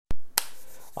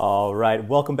All right,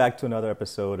 welcome back to another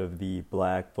episode of the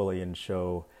Black Bullion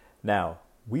Show. Now,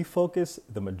 we focus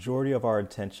the majority of our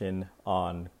attention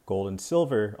on gold and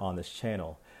silver on this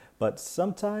channel, but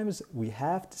sometimes we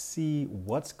have to see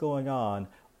what's going on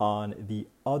the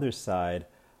other side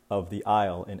of the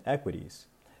aisle in equities.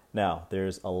 Now,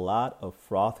 there's a lot of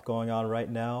froth going on right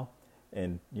now,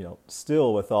 and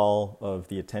still with all of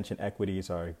the attention equities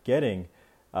are getting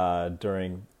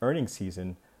during earnings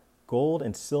season, gold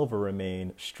and silver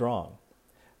remain strong.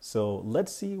 So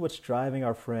let's see what's driving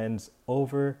our friends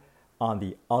over on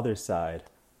the other side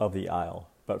of the aisle.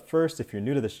 But first, if you're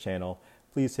new to this channel,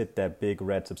 please hit that big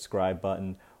red subscribe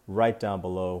button right down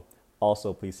below.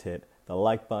 Also, please hit the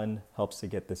like button, helps to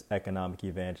get this economic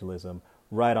evangelism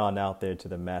right on out there to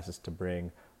the masses to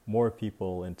bring more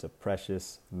people into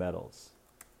precious metals.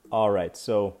 All right,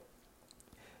 so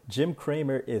Jim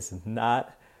Cramer is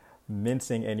not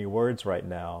mincing any words right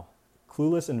now.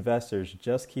 Clueless investors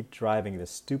just keep driving the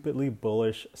stupidly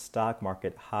bullish stock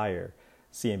market higher,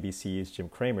 CNBC's Jim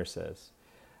Cramer says.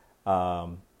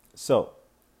 So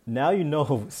now you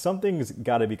know something's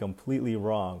got to be completely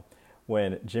wrong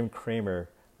when Jim Cramer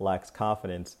lacks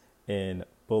confidence in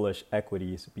bullish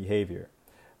equities behavior.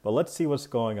 But let's see what's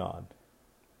going on.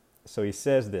 So he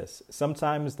says this: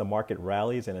 sometimes the market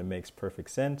rallies and it makes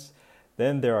perfect sense.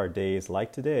 Then there are days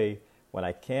like today when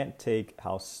I can't take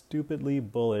how stupidly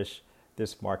bullish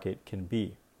this market can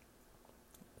be.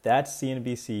 That's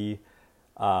CNBC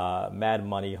Mad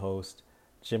Money host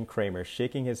Jim Cramer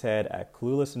shaking his head at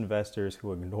clueless investors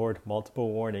who ignored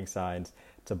multiple warning signs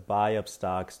to buy up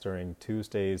stocks during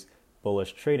Tuesday's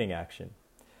bullish trading action.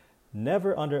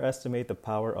 Never underestimate the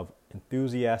power of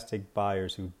enthusiastic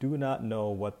buyers who do not know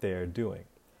what they are doing,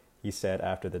 he said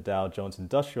after the Dow Jones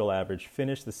Industrial Average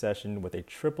finished the session with a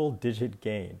triple-digit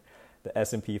gain. The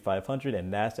S&P 500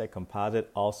 and NASDAQ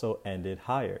Composite also ended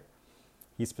higher.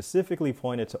 He specifically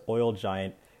pointed to oil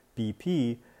giant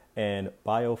BP and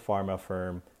biopharma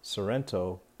firm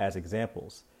Sorrento as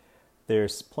examples.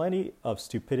 There's plenty of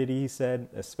stupidity, he said,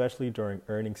 especially during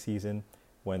earnings season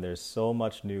when there's so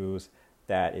much news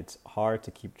that it's hard to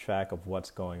keep track of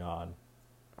what's going on.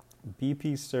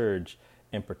 BP's surge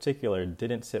in particular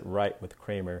didn't sit right with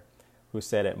Cramer, who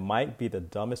said it might be the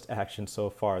dumbest action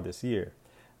so far this year.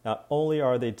 Not only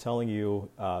are they telling you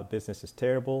business is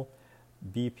terrible,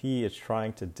 BP is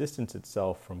trying to distance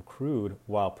itself from crude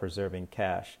while preserving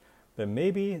cash. But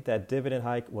maybe that dividend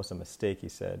hike was a mistake, he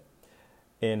said.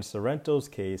 In Sorrento's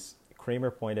case, Cramer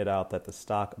pointed out that the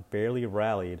stock barely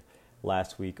rallied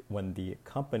last week when the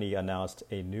company announced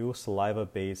a new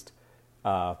saliva-based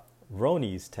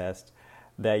Roney's test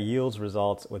that yields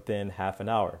results within half an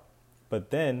hour. But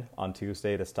then, on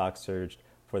Tuesday, the stock surged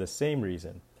for the same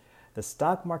reason. The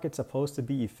stock market's supposed to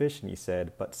be efficient, he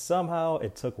said, but somehow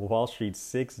it took Wall Street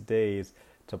 6 days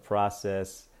to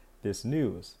process this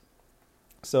news.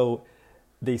 So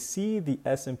they see the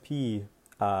S&P,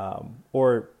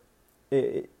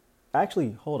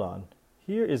 actually, hold on.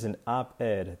 Here is an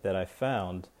op-ed that I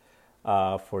found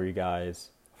for you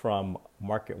guys from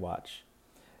MarketWatch.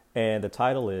 And the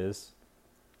title is,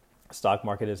 Stock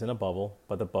Market is in a bubble,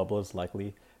 but the bubble is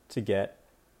likely to get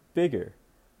bigger.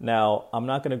 Now, I'm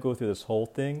not going to go through this whole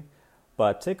thing,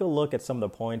 but take a look at some of the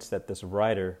points that this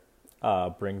writer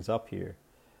brings up here.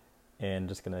 And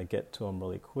just going to get to them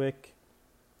really quick.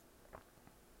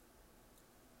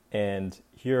 And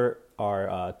here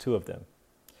are two of them.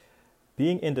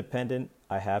 Being independent,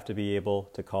 I have to be able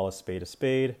to call a spade a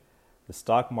spade. The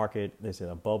stock market is in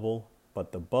a bubble,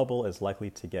 but the bubble is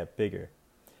likely to get bigger.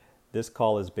 This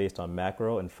call is based on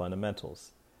macro and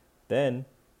fundamentals. Then,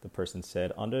 the person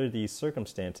said, under these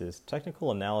circumstances,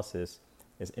 technical analysis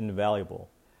is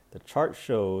invaluable. The chart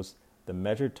shows the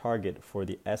measured target for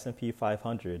the S&P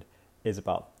 500 is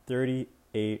about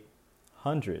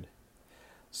 3,800.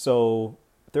 So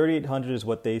 3,800 is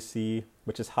what they see,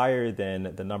 which is higher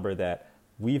than the number that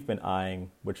we've been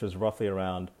eyeing, which was roughly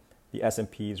around the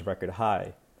S&P's record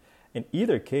high. In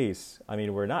either case, I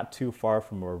mean, we're not too far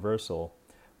from a reversal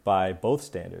by both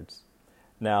standards.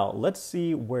 Now, let's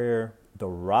see where the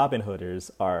Robin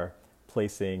Hooders are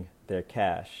placing their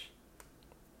cash.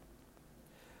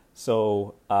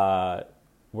 So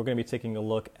we're going to be taking a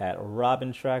look at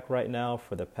RobinTrack right now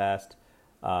for the past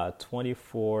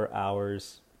 24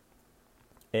 hours.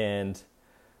 And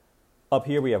up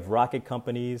here we have Rocket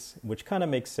Companies, which kind of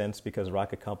makes sense because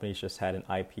Rocket Companies just had an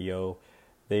IPO.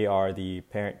 They are the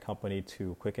parent company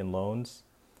to Quicken Loans.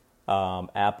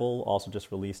 Apple also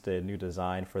just released a new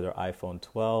design for their iPhone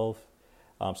 12.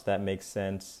 So that makes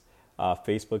sense.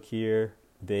 Facebook here,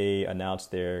 they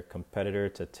announced their competitor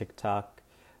to TikTok.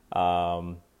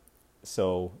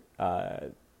 So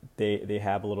they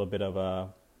have a little bit of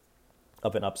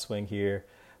an upswing here.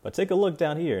 But take a look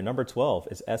down here. Number 12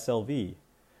 is SLV.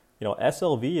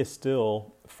 SLV is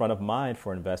still front of mind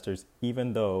for investors,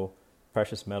 even though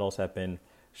precious metals have been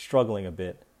struggling a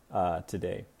bit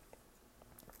today.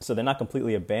 So they're not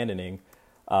completely abandoning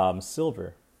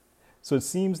silver. So it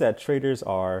seems that traders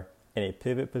are in a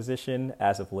pivot position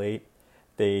as of late.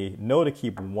 They know to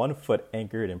keep one foot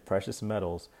anchored in precious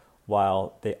metals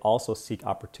while they also seek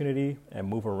opportunity and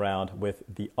move around with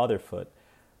the other foot.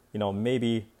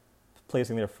 Maybe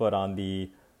placing their foot on the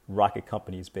rocket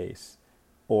company's base,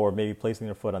 or maybe placing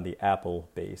their foot on the Apple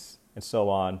base, and so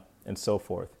on and so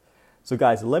forth. So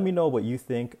guys, let me know what you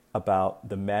think about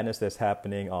the madness that's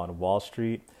happening on Wall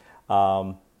Street.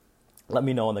 Let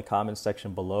me know in the comments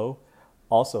section below.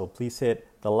 Also, please hit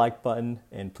the like button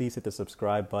and please hit the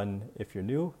subscribe button if you're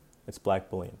new. It's Black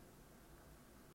Bullion.